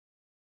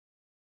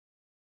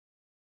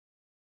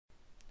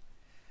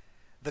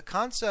The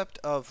concept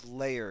of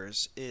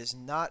layers is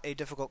not a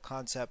difficult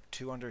concept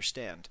to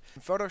understand.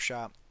 In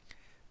Photoshop,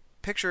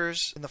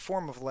 pictures in the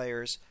form of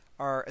layers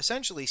are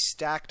essentially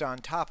stacked on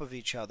top of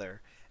each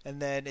other,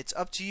 and then it's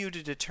up to you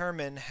to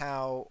determine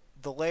how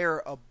the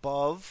layer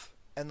above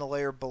and the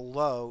layer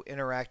below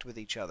interact with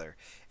each other.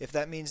 If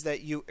that means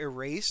that you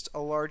erased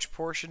a large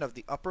portion of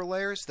the upper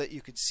layers that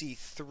you could see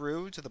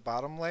through to the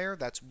bottom layer,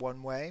 that's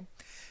one way.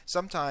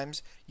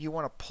 Sometimes you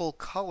want to pull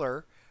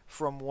color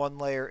from one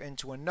layer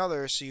into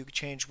another, so you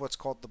change what's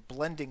called the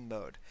blending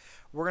mode.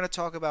 We're going to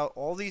talk about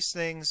all these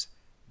things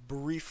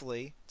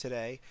briefly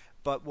today,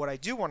 but what I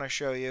do want to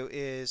show you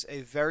is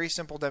a very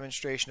simple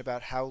demonstration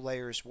about how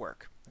layers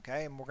work.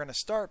 Okay, and we're going to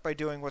start by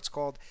doing what's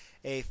called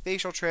a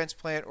facial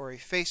transplant or a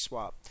face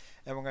swap.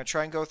 And we're going to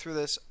try and go through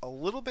this a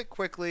little bit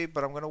quickly,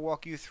 but I'm going to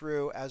walk you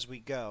through as we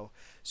go.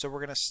 So we're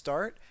going to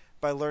start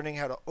by learning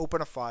how to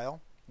open a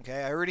file.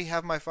 Okay, I already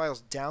have my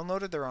files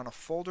downloaded. They're on a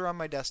folder on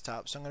my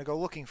desktop, so I'm going to go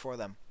looking for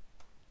them.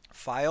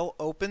 File,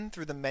 open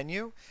through the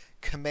menu,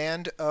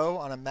 Command O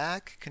on a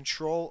Mac,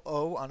 Control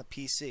O on a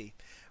PC.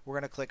 We're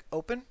going to click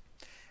open,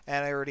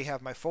 and I already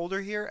have my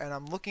folder here, and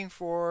I'm looking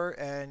for,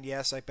 and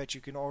yes, I bet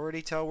you can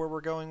already tell where we're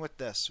going with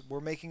this.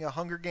 We're making a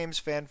Hunger Games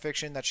fan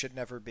fiction that should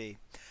never be.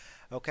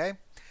 Okay,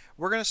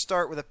 we're going to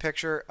start with a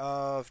picture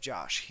of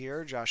Josh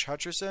here, Josh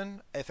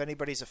Hutcherson. If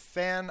anybody's a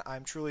fan,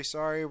 I'm truly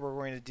sorry. We're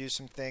going to do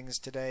some things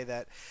today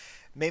that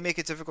may make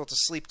it difficult to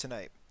sleep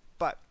tonight.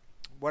 But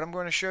what I'm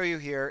going to show you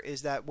here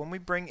is that when we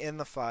bring in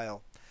the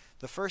file,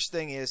 the first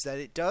thing is that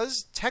it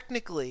does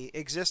technically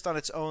exist on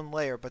its own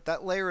layer, but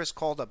that layer is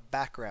called a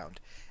background.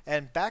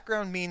 And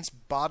background means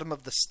bottom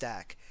of the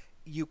stack.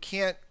 You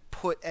can't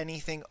put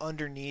anything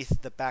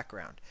underneath the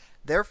background.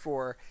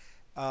 Therefore,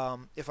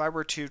 if I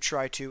were to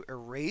try to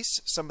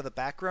erase some of the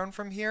background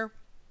from here,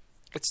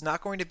 it's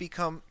not going to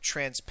become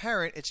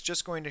transparent. It's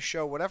just going to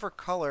show whatever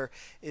color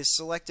is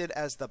selected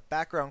as the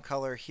background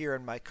color here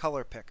in my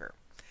color picker.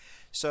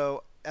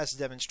 So as a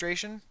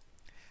demonstration,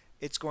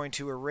 it's going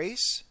to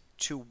erase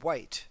to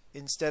white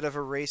instead of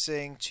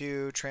erasing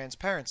to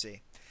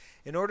transparency.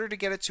 In order to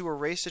get it to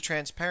erase to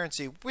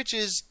transparency, which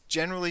is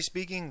generally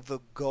speaking the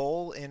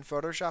goal in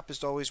Photoshop, is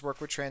to always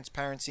work with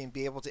transparency and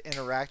be able to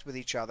interact with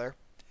each other,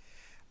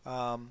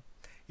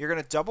 you're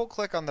going to double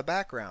click on the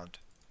background,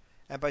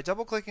 and by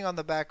double clicking on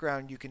the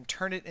background you can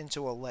turn it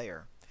into a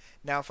layer.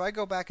 Now if I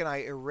go back and I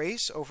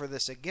erase over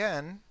this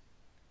again,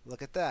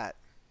 look at that.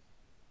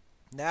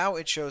 Now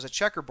it shows a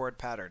checkerboard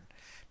pattern.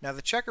 Now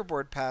the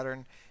checkerboard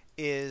pattern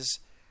is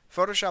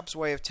Photoshop's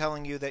way of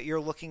telling you that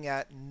you're looking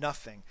at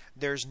nothing.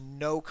 There's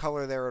no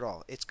color there at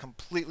all. It's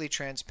completely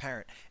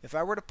transparent. If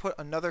I were to put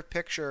another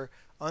picture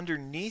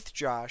underneath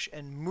Josh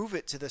and move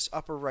it to this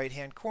upper right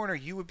hand corner,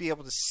 you would be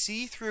able to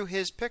see through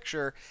his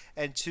picture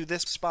and to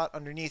this spot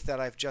underneath that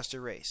I've just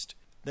erased.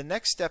 The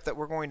next step that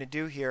we're going to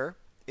do here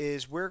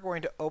is we're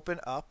going to open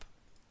up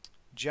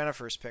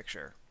Jennifer's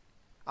picture.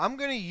 I'm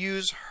going to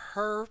use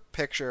her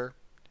picture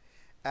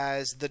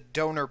as the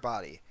donor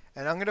body,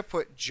 and I'm going to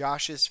put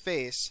Josh's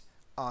face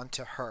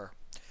onto her.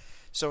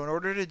 So in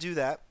order to do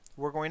that,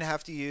 we're going to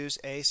have to use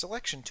a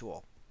selection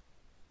tool.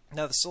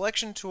 Now the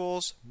selection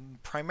tools,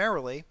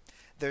 primarily,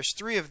 there's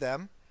 3 of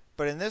them,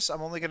 but in this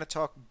I'm only going to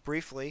talk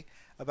briefly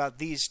about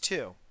these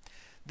 2.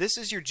 This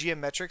is your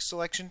geometric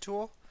selection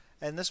tool,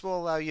 and this will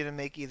allow you to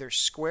make either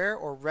square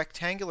or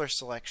rectangular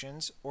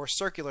selections or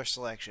circular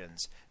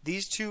selections.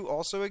 These 2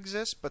 also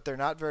exist, but they're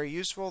not very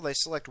useful. They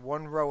select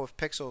one row of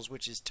pixels,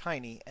 which is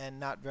tiny and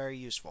not very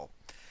useful.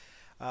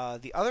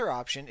 The other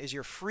option is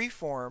your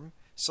freeform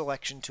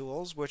selection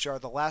tools, which are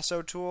the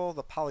lasso tool,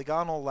 the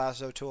polygonal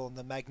lasso tool, and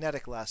the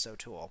magnetic lasso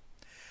tool.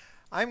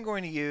 I'm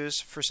going to use,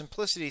 for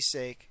simplicity's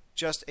sake,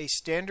 just a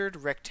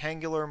standard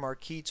rectangular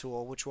marquee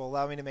tool, which will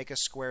allow me to make a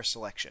square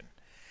selection.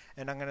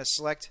 And I'm going to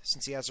select,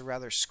 since he has a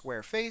rather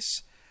square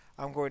face,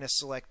 I'm going to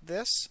select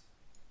this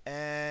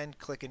and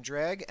click and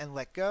drag and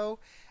let go.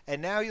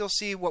 And now you'll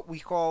see what we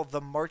call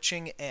the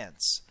marching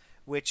ants,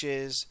 which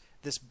is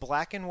this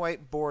black and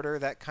white border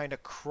that kind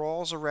of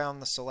crawls around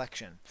the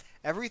selection.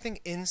 Everything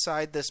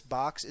inside this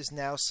box is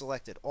now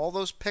selected. All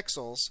those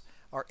pixels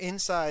are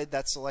inside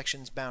that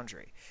selection's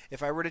boundary.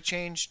 If I were to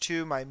change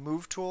to my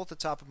move tool at the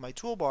top of my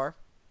toolbar,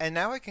 and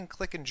now I can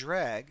click and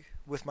drag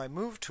with my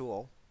move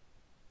tool,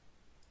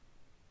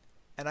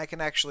 and I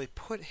can actually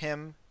put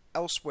him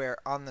elsewhere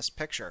on this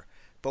picture.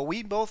 But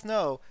we both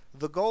know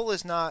the goal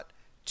is not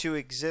to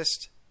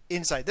exist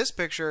inside this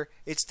picture,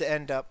 it's to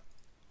end up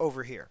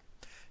over here.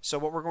 So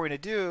what we're going to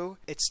do,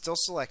 it's still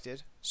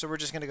selected, so we're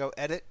just going to go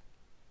edit,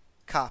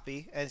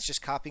 copy, and it's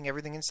just copying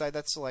everything inside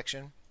that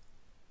selection.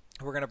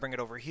 We're going to bring it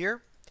over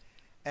here,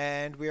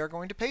 and we are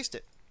going to paste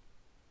it.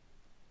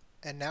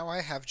 And now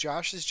I have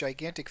Josh's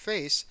gigantic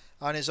face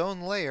on his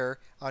own layer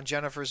on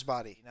Jennifer's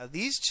body. Now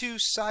these 2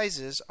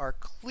 sizes are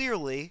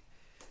clearly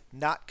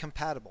not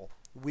compatible.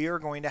 We are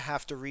going to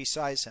have to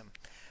resize him.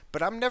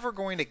 But I'm never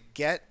going to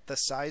get the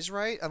size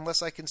right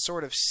unless I can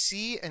sort of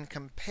see and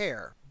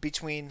compare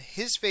between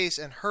his face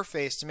and her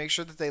face to make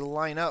sure that they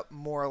line up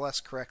more or less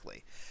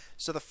correctly.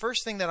 So the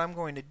first thing that I'm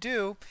going to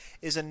do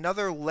is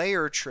another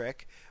layer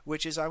trick,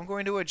 which is I'm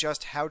going to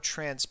adjust how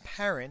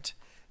transparent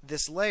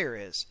this layer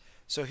is.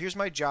 So here's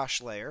my Josh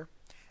layer,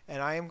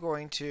 and I am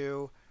going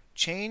to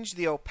change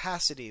the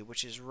opacity,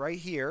 which is right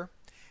here,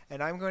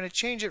 and I'm going to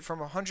change it from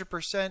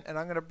 100%, and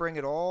I'm going to bring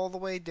it all the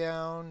way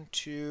down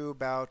to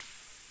about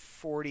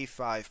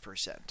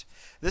 45%.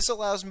 This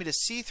allows me to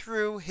see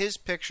through his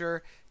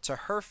picture to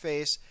her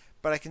face,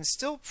 but I can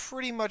still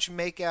pretty much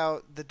make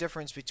out the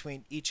difference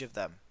between each of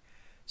them.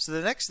 So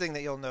the next thing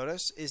that you'll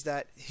notice is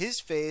that his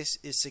face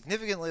is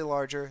significantly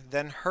larger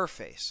than her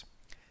face.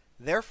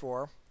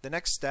 Therefore, the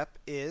next step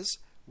is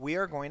we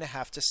are going to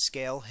have to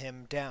scale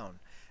him down.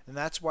 And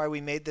that's why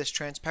we made this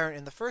transparent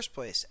in the first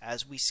place.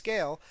 As we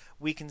scale,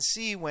 we can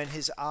see when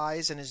his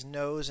eyes and his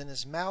nose and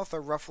his mouth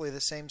are roughly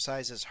the same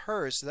size as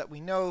hers, so that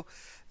we know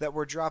that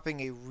we're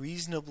dropping a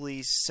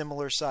reasonably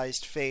similar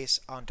sized face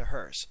onto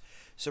hers.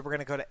 So we're going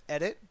to go to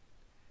Edit,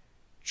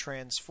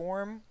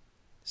 Transform,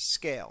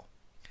 Scale.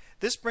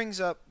 This brings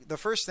up the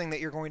first thing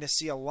that you're going to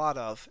see a lot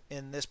of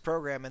in this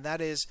program, and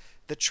that is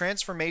the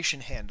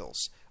transformation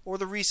handles, or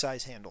the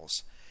resize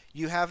handles.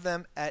 You have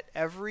them at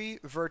every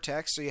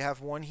vertex, so you have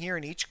one here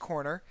in each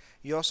corner.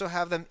 You also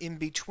have them in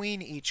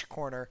between each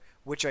corner,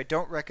 which I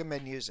don't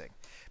recommend using,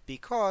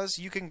 because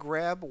you can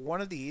grab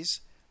one of these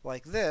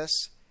like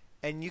this,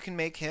 and you can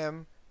make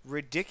him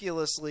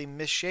ridiculously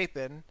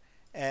misshapen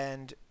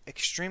and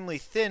extremely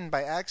thin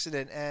by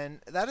accident, and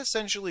that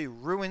essentially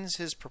ruins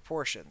his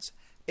proportions.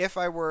 If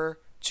I were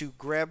to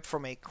grab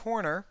from a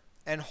corner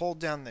and hold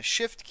down the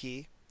Shift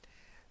key,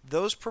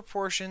 those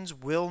proportions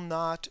will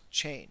not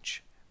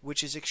change,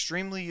 which is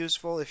extremely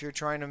useful if you're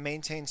trying to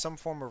maintain some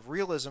form of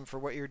realism for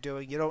what you're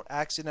doing. You don't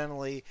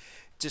accidentally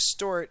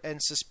distort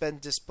and suspend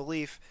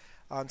disbelief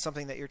on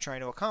something that you're trying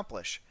to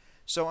accomplish.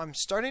 So I'm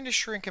starting to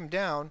shrink him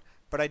down,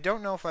 but I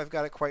don't know if I've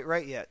got it quite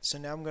right yet. So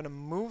now I'm going to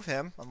move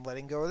him. I'm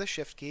letting go of the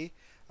Shift key.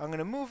 I'm going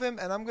to move him,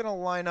 and I'm going to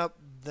line up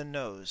the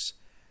nose.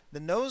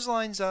 The nose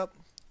lines up.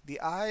 The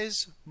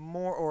eyes,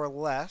 more or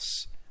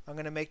less, I'm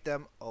going to make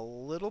them a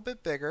little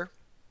bit bigger.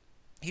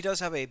 He does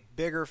have a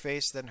bigger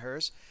face than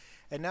hers.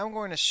 And now I'm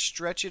going to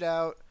stretch it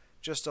out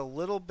just a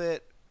little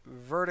bit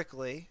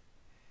vertically,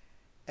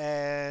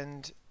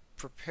 and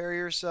prepare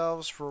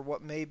yourselves for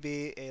what may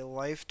be a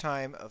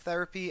lifetime of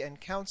therapy and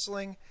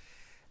counseling.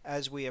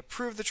 As we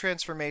approve the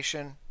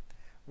transformation,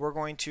 we're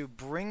going to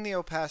bring the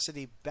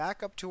opacity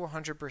back up to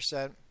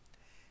 100%.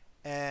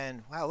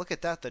 And wow, look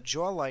at that. The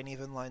jawline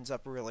even lines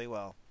up really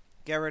well.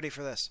 Get ready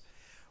for this.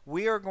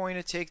 We are going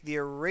to take the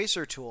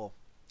eraser tool,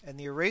 and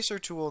the eraser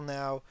tool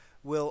now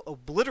will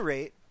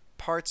obliterate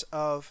parts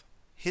of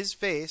his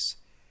face,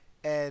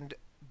 and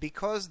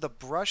because the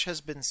brush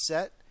has been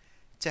set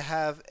to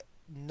have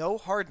no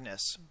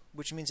hardness,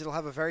 which means it'll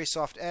have a very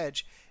soft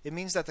edge, it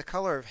means that the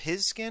color of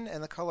his skin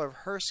and the color of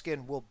her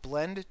skin will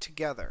blend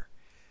together.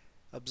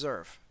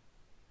 Observe.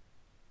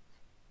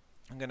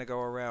 I'm going to go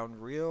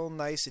around real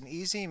nice and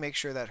easy, make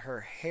sure that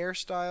her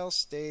hairstyle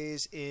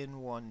stays in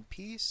one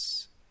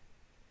piece.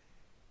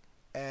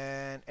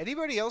 And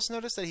anybody else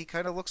notice that he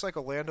kind of looks like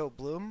Orlando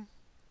Bloom?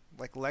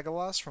 Like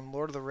Legolas from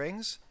Lord of the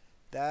Rings?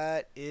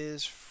 That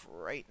is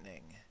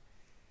frightening.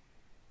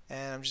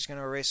 And I'm just going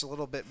to erase a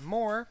little bit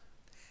more.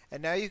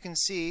 And now you can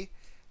see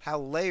how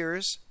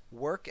layers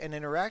work and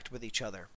interact with each other.